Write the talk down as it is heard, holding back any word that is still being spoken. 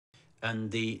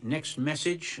And the next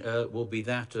message will be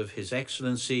that of His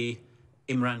Excellency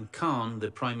Imran Khan, the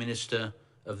Prime Minister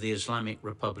of the Islamic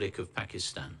Republic of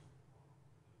Pakistan.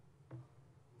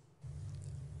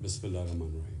 Bismillah ar-Rahman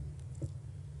ar-Rahim.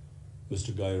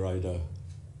 Mr. Guy Ryder,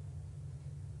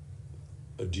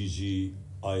 DG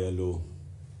ILO,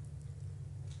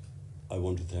 I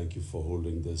want to thank you for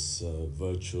holding this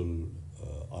virtual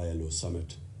ILO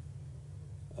summit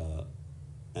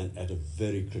and at a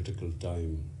very critical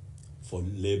time for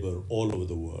labor all over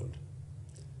the world.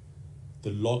 The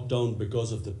lockdown,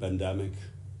 because of the pandemic,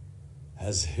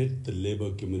 has hit the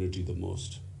labor community the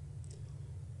most.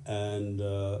 And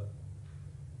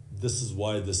this is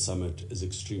why this summit is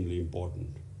extremely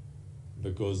important,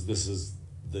 because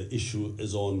the issue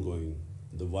is ongoing.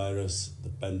 The virus, the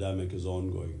pandemic is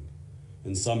ongoing.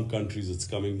 In some countries it's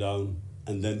coming down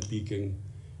and then peaking.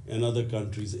 In other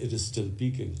countries it is still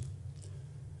peaking.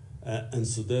 And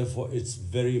so therefore it's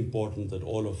very important that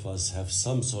all of us have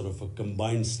some sort of a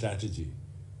combined strategy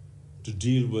to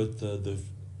deal with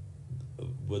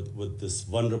with this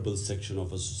vulnerable section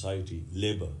of a society,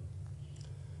 labor.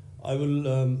 I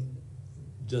will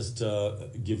just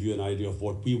give you an idea of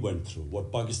what we went through,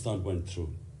 what Pakistan went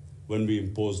through when we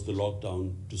imposed the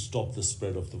lockdown to stop the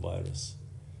spread of the virus.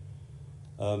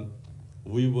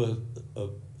 We were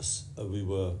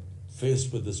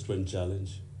faced with this twin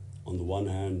challenge. On the one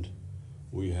hand,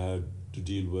 we had to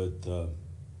deal with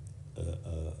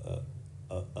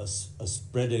a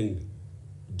spreading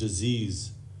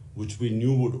disease which we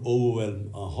knew would overwhelm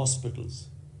our hospitals.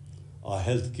 Our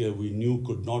healthcare we knew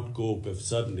could not cope if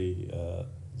suddenly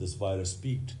this virus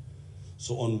peaked.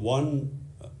 So on one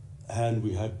hand,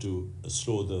 we had to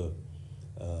slow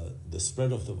the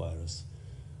spread of the virus.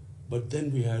 But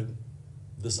then we had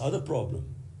this other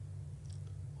problem.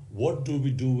 What do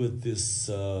we do with this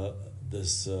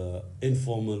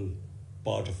informal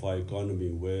part of our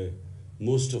economy where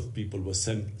most of people were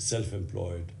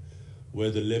self-employed,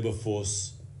 where the labor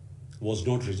force was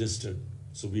not registered,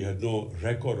 so we had no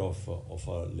record of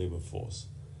our labor force.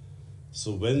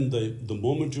 So when the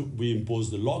moment we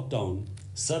imposed the lockdown,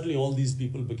 suddenly all these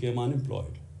people became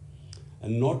unemployed.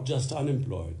 And not just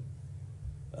unemployed,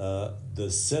 the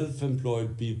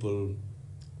self-employed people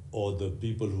or the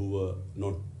people who were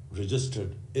not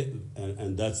registered,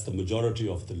 and that's the majority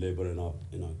of the labor in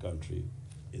our country,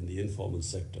 in the informal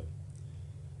sector.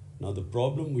 Now the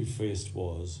problem we faced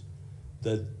was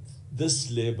that this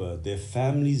labor, their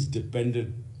families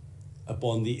depended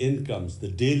upon the incomes, the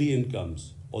daily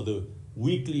incomes or the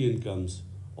weekly incomes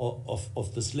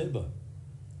of this labor.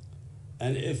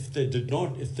 And if they could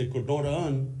not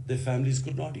earn, their families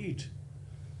could not eat.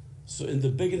 So in the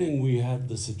beginning, we had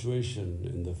the situation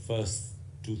in the first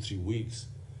 2-3 weeks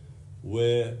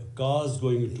where cars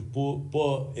going into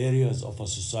poor areas of our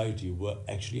society were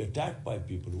actually attacked by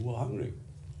people who were hungry.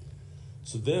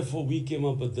 So therefore, we came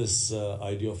up with this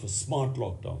idea of a smart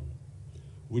lockdown.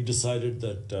 We decided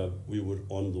that we would,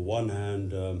 on the one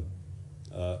hand,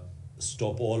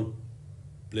 stop all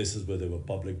places where there were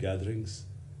public gatherings.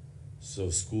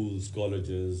 So schools,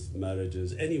 colleges,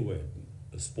 marriages, anywhere,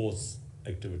 sports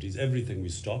activities, everything we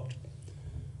stopped.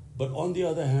 But on the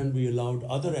other hand, we allowed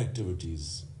other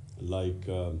activities like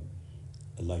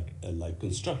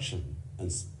construction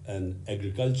and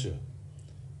agriculture.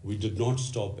 We did not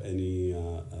stop any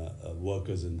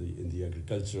workers in the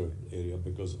agriculture area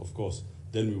because, of course,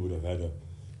 then we would have had a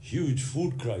huge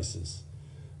food crisis.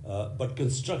 But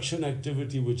construction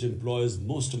activity, which employs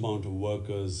most amount of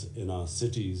workers in our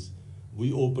cities,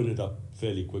 we open it up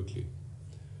fairly quickly.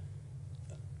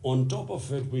 On top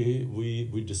of it,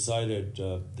 we decided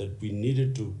that we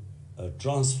needed to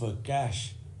transfer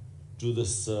cash to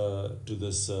this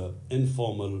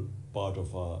informal part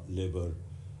of our labor,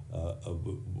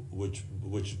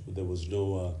 which there was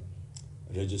no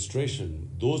registration.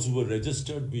 Those who were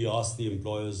registered, we asked the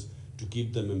employers to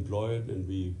keep them employed, and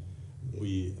we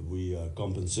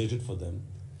compensated for them.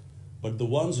 But the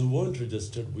ones who weren't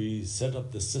registered, we set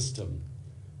up the system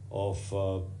of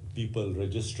people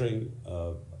registering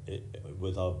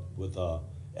with our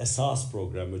SAS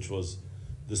program, which was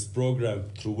this program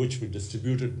through which we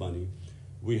distributed money.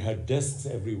 We had desks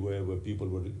everywhere where people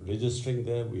were registering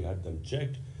there. We had them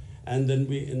checked. And then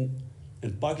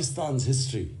in Pakistan's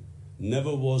history,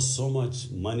 never was so much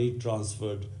money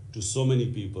transferred to so many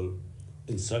people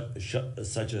in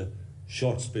such a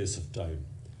short space of time.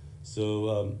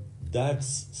 So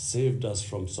that's saved us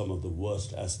from some of the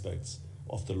worst aspects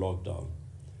of the lockdown.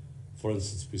 For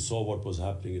instance, we saw what was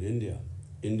happening in India.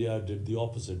 India did the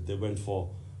opposite. They went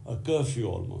for a curfew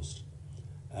almost.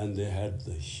 And they had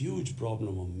the huge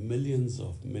problem of millions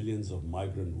of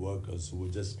migrant workers who were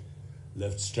just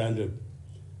left stranded.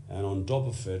 And on top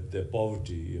of it, their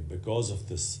poverty, because of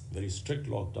this very strict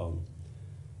lockdown,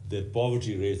 their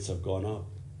poverty rates have gone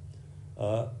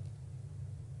up.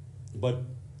 But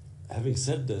having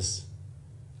said this,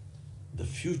 the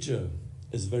future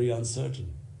is very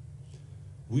uncertain.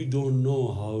 We don't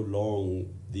know how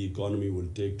long the economy will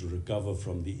take to recover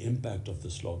from the impact of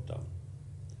this lockdown.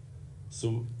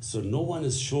 So no one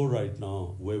is sure right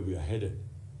now where we are headed.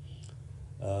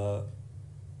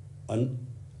 And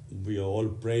we are all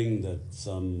praying that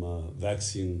some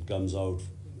vaccine comes out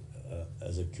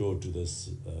as a cure to this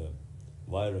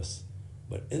virus.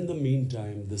 But in the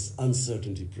meantime, this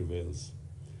uncertainty prevails.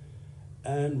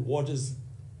 And what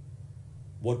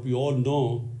we all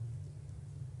know,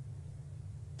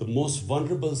 the most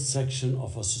vulnerable section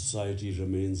of our society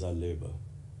remains our labor.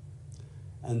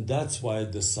 And that's why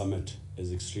this summit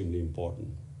is extremely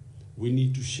important. We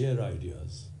need to share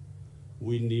ideas.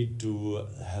 We need to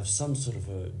have some sort of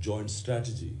a joint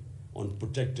strategy on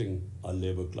protecting our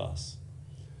labor class,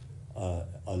 our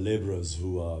laborers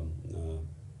who are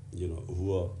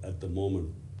at the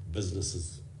moment,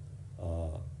 businesses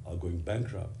are going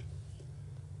bankrupt.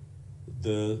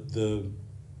 The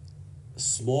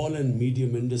small and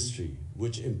medium industry,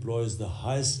 which employs the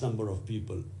highest number of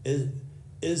people,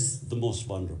 is the most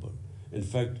vulnerable. In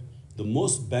fact, the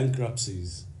most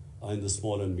bankruptcies are in the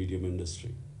small and medium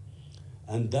industry.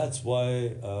 And that's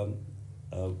why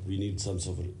we need some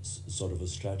sort of a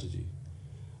strategy.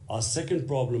 Our second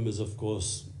problem is, of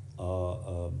course,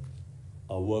 our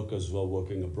workers who are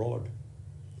working abroad.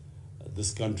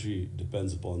 This country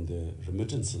depends upon their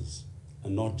remittances,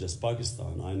 and not just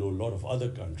Pakistan. I know a lot of other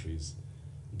countries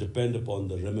depend upon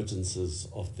the remittances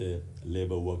of their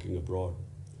labor working abroad.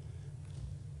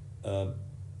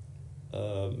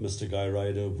 Mr. Guy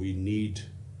Ryder, we need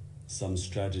some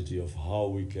strategy of how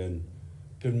we can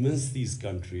convince these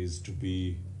countries to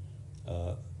be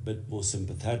a bit more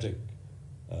sympathetic,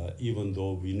 even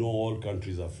though we know all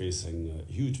countries are facing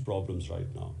huge problems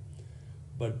right now.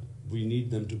 But we need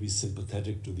them to be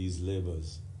sympathetic to these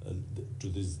laborers,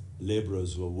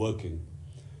 who are working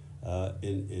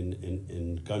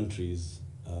in countries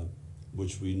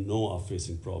which we know are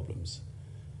facing problems.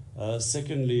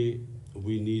 Secondly,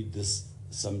 we need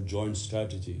some joint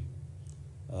strategy,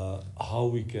 how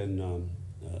we can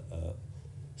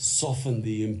soften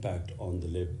the impact on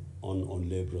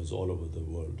laborers all over the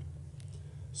world.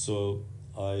 So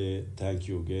I thank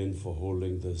you again for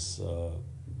holding this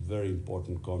very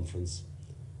important conference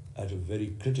at a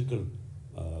very critical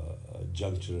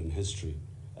juncture in history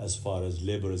as far as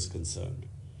labor is concerned.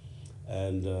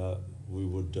 And we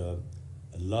would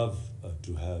love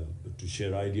to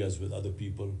share ideas with other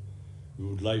people. We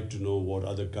would like to know what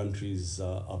other countries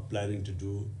are planning to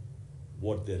do,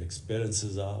 what their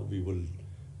experiences are. We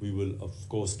will of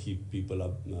course keep people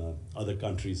other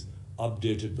countries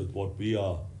updated with what we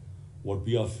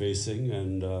are facing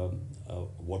and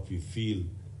what we feel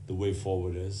the way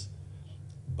forward is.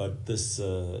 But this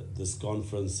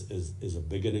conference is a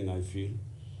beginning, I feel.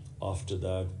 After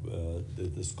that,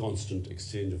 this constant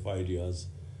exchange of ideas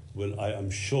I'm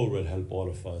sure will help all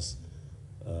of us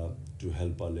to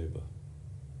help our labor.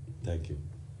 Thank you.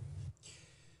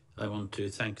 I want to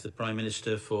thank the Prime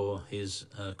Minister for his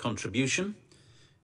contribution.